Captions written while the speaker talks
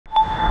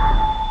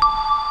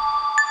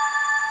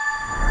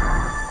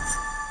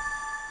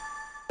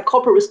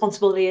corporate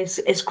responsibility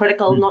is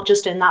critical, not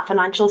just in that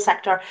financial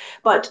sector,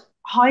 but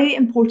how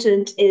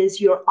important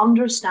is your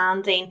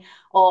understanding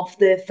of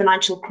the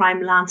financial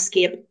crime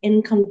landscape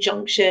in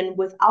conjunction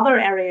with other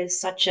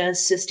areas such as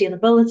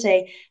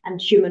sustainability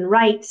and human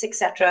rights,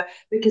 etc.?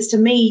 Because to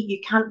me, you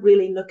can't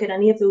really look at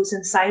any of those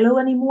in silo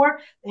anymore.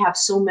 They have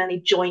so many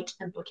joint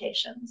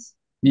implications.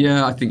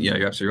 Yeah, I think, yeah,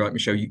 you're absolutely right,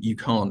 Michelle. You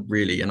can't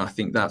really. And I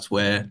think that's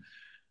where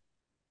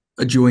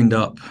a joined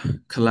up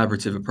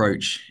collaborative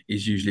approach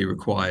is usually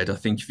required. I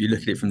think if you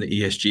look at it from the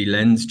ESG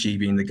lens, G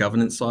being the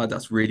governance side,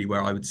 that's really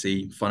where I would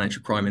see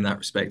financial crime in that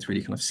respect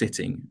really kind of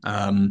sitting.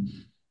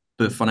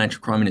 But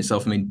financial crime in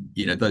itself, I mean,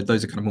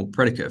 those are kind of more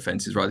predicate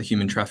offences, right? The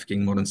human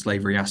trafficking, modern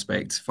slavery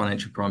aspect,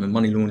 financial crime and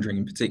money laundering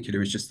in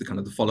particular is just the kind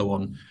of the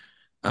follow-on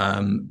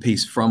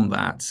piece from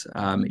that.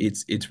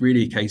 It's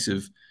really a case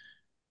of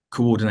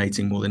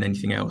coordinating more than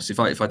anything else. If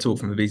I talk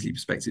from a Beasley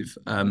perspective,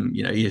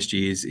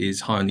 ESG is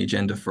high on the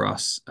agenda for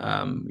us.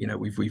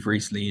 We've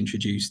recently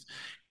introduced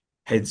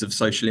heads of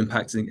social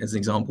impact as an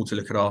example to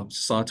look at our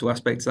societal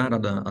aspects of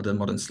that under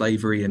modern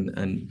slavery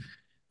and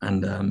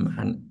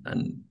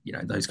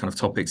those kind of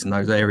topics in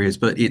those areas.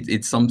 But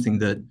it's something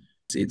that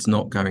it's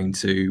not going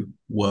to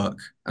work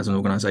as an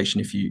organization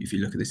if you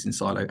look at this in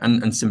silo,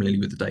 and similarly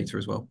with the data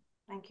as well.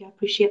 Thank you. I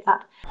appreciate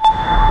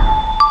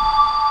that.